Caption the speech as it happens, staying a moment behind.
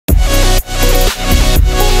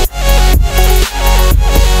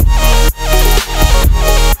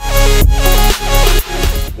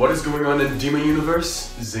Endema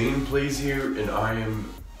Universe, Zane Plays here, and I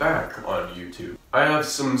am back on YouTube. I have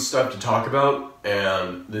some stuff to talk about,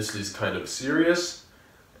 and this is kind of serious,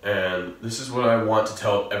 and this is what I want to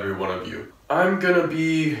tell every one of you. I'm gonna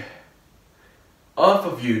be off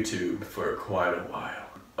of YouTube for quite a while.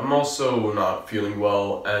 I'm also not feeling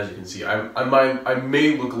well, as you can see. I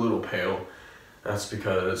may look a little pale. That's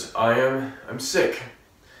because I'm sick,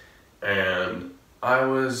 and I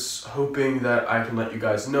was hoping that I can let you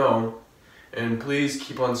guys know, and please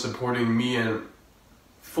keep on supporting me and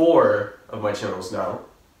 4 of my channels now.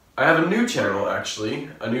 I have a new channel actually,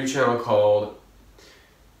 a new channel called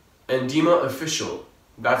Endema Official.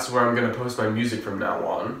 That's where I'm gonna post my music from now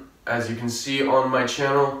on. As you can see on my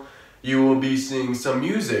channel, you will be seeing some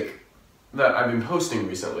music that I've been posting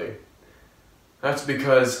recently. That's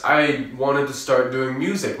because I wanted to start doing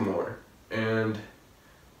music more, and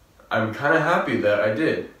I'm kind of happy that I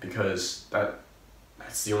did, because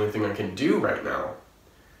that's the only thing I can do right now,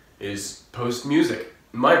 is post music,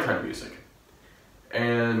 my kind of music.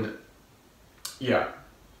 And yeah.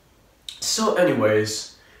 So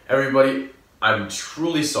anyways, everybody, I'm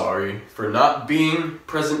truly sorry for not being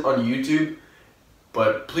present on YouTube,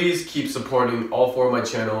 but please keep supporting all 4 of my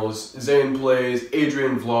channels: Zane Plays,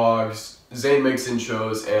 Adrian Vlogs, Zane Makes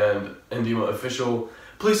Intros, and Endema Official.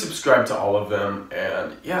 Please subscribe to all of them,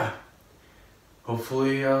 and yeah,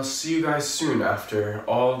 hopefully I'll see you guys soon after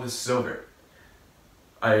all this is over.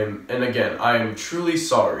 And again, I am truly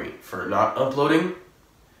sorry for not uploading.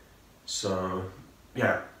 So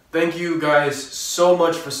yeah, thank you guys so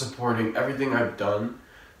much for supporting everything I've done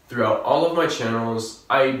throughout all of my channels.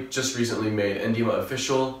 I just recently made Endema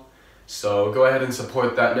Official, so go ahead and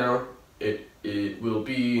support that now. It will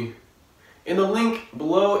be in the link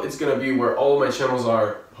below. It's gonna be where all of my channels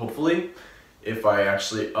are, hopefully, if I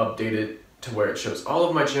actually update it to where it shows all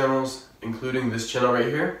of my channels, including this channel right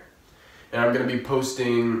here. And I'm gonna be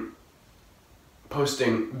posting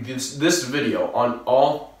this video on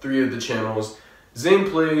all 3 of the channels: Zane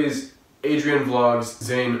Plays, Adrian Vlogs,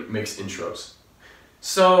 Zane Makes Intros.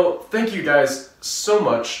 So thank you guys so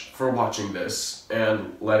much for watching this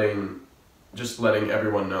and just letting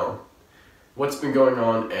everyone know what's been going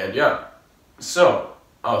on. And yeah, so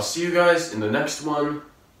I'll see you guys in the next one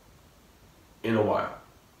in a while.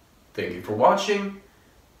 Thank you for watching.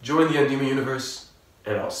 Join the Endema Universe,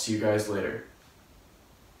 and I'll see you guys later.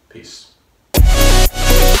 Peace.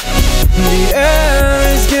 The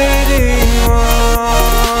air is getting